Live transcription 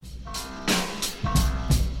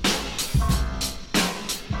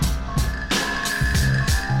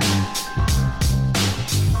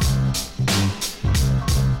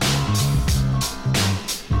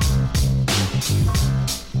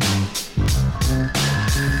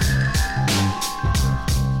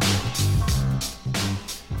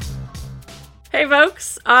Hey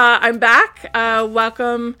folks, I'm back.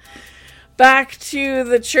 Welcome back to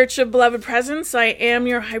the Church of Beloved Presence. I am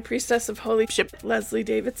your High Priestess of Holy Ship, Leslie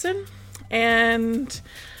Davidson, and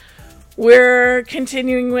we're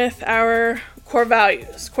continuing with our core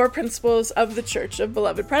values, core principles of the Church of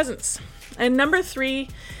Beloved Presence. And number 3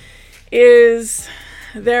 is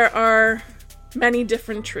there are many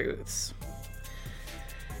different truths.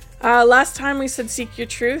 Last time we said seek your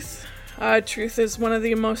truth. Truth is one of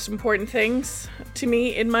the most important things to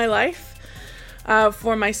me in my life.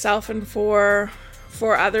 For myself and for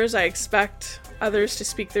others, I expect others to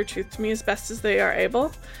speak their truth to me as best as they are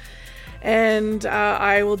able. And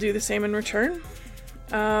I will do the same in return.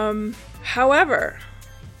 And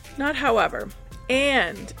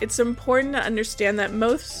it's important to understand that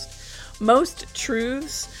most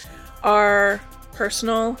truths are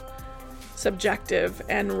personal, subjective,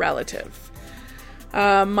 and relative.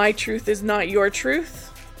 My truth is not your truth.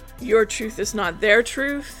 Your truth is not their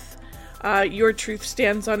truth. Your truth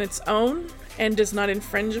stands on its own and does not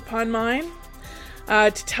infringe upon mine.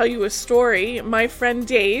 To tell you a story, my friend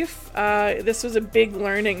Dave, this was a big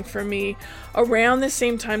learning for me around the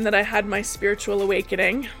same time that I had my spiritual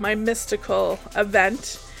awakening, my mystical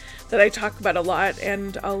event that I talk about a lot,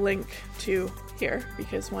 and I'll link to here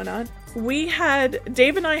because why not?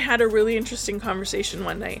 Dave and I had a really interesting conversation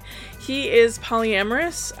one night. He is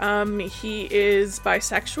polyamorous, he is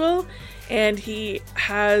bisexual, and he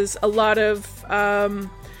has a lot of,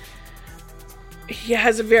 he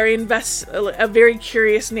has a very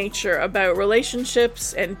curious nature about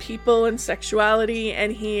relationships and people and sexuality,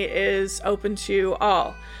 and he is open to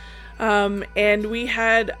all. And we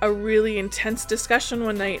had a really intense discussion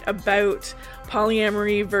one night about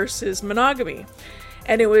polyamory versus monogamy.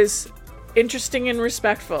 And it was interesting and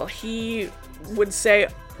respectful. He would say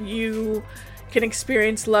you can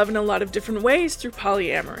experience love in a lot of different ways through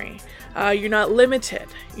polyamory. You're not limited.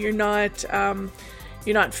 You're not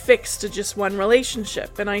fixed to just one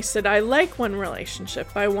relationship. And I said, I like one relationship.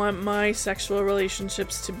 I want my sexual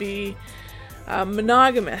relationships to be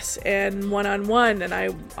monogamous and one-on-one, and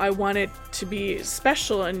I want it to be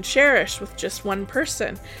special and cherished with just one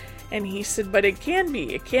person. And he said, but it can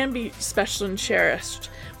be special and cherished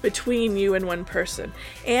between you and one person,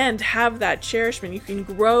 and have that cherishment. You can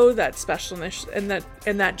grow that specialness and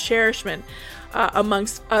that cherishment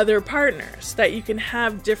amongst other partners, that you can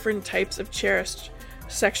have different types of cherished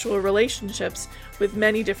sexual relationships with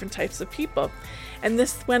many different types of people. And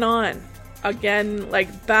this went on again,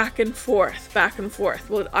 like back and forth.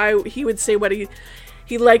 Well, he would say what he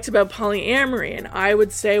liked about polyamory, and I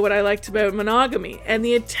would say what I liked about monogamy. And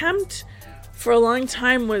the attempt for a long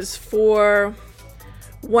time was for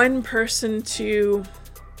one person to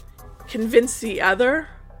convince the other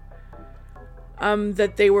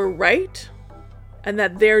that they were right and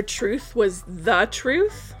that their truth was the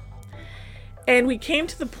truth. And we came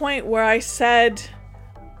to the point where I said,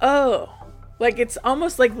 oh, like it's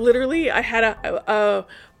almost like literally I had a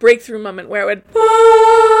breakthrough moment where it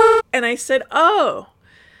went, and I said, oh,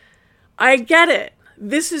 I get it.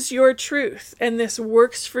 This is your truth, and this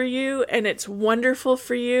works for you, and it's wonderful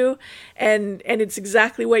for you, and it's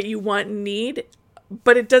exactly what you want and need,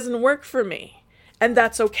 but it doesn't work for me, and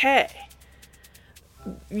that's okay.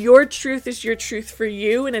 Your truth is your truth for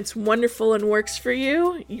you, and it's wonderful and works for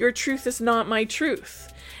you. Your truth is not my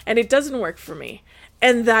truth, and it doesn't work for me,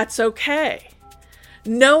 and that's okay.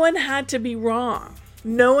 No one had to be wrong.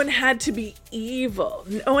 No one had to be evil.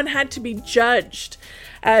 No one had to be judged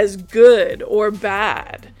as good or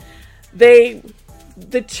bad. The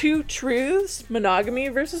two truths, monogamy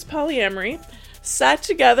versus polyamory, sat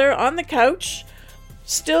together on the couch,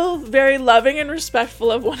 still very loving and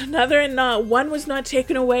respectful of one another, and one was not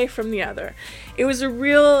taken away from the other. It was a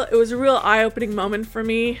real eye-opening moment for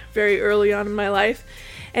me very early on in my life.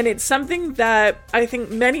 And it's something that I think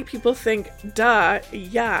many people think, duh,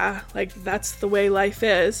 yeah, like that's the way life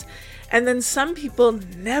is. And then some people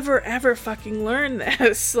never ever fucking learn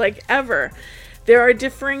this, like ever. There are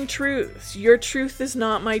differing truths. Your truth is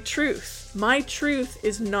not my truth. My truth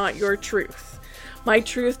is not your truth. My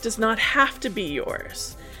truth does not have to be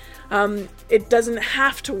yours. It doesn't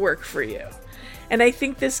have to work for you. And I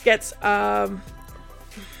think this gets,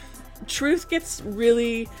 truth gets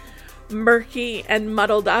really murky and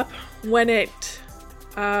muddled up when it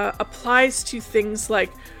applies to things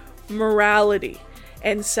like morality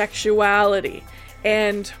and sexuality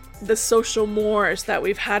and the social mores that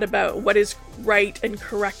we've had about what is right and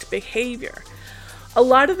correct behavior. A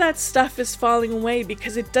lot of that stuff is falling away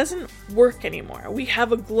because it doesn't work anymore. We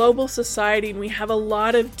have a global society and we have a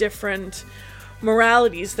lot of different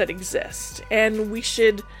moralities that exist, and we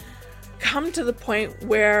should come to the point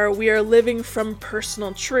where we are living from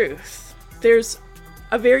personal truth. There's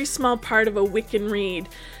a very small part of a Wiccan read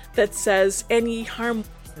that says, any harm,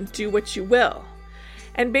 do what you will.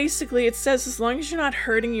 And basically it says, as long as you're not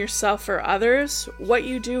hurting yourself or others, what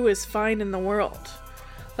you do is fine in the world.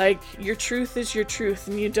 Like, your truth is your truth,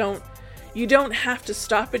 and you don't have to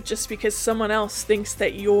stop it just because someone else thinks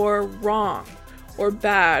that you're wrong or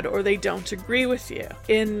bad, or they don't agree with you.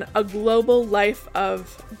 In a global life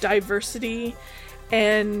of diversity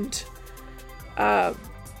and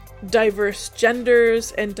diverse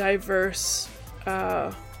genders and diverse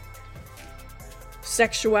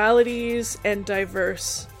sexualities and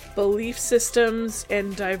diverse belief systems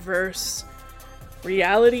and diverse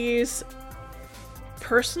realities,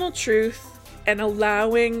 personal truth and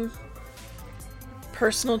allowing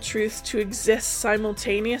personal truth to exist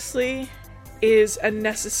simultaneously is a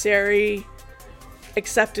necessary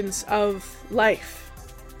acceptance of life.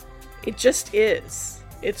 It just is.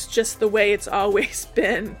 It's just the way it's always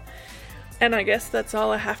been. And I guess that's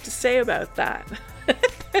all I have to say about that.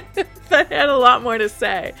 I had a lot more to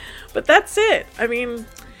say, but that's it. I mean,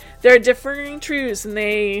 there are differing truths and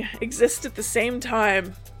they exist at the same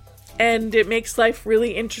time, and it makes life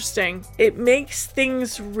really interesting. It makes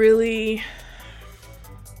things really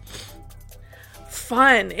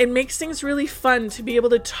fun. It makes things really fun to be able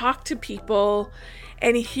to talk to people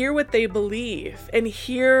and hear what they believe and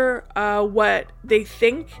hear what they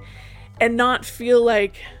think, and not feel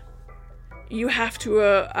like you have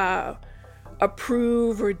to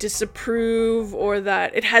approve or disapprove, or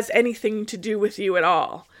that it has anything to do with you at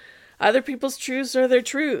all. Other people's truths are their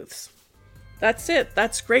truths. That's it.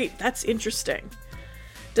 That's great. That's interesting.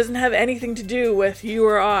 Doesn't have anything to do with you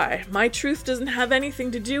or I. My truth doesn't have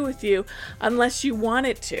anything to do with you unless you want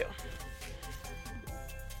it to.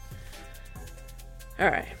 All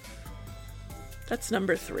right. That's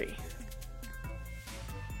number 3.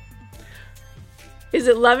 Is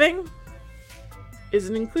it loving? Is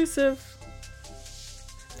it inclusive?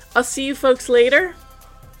 I'll see you folks later.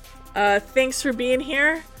 Thanks for being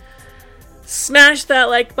here. Smash that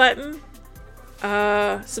like button.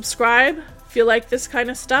 Subscribe if you like this kind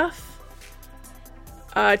of stuff.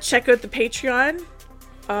 Check out the Patreon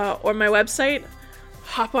or my website.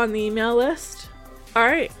 Hop on the email list. All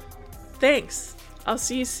right. Thanks. I'll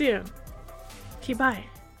see you soon. Okay, bye.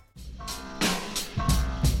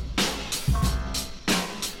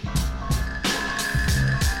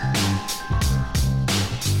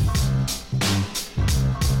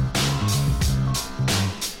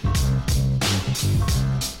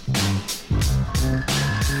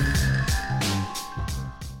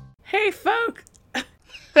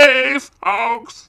 Hey, folks.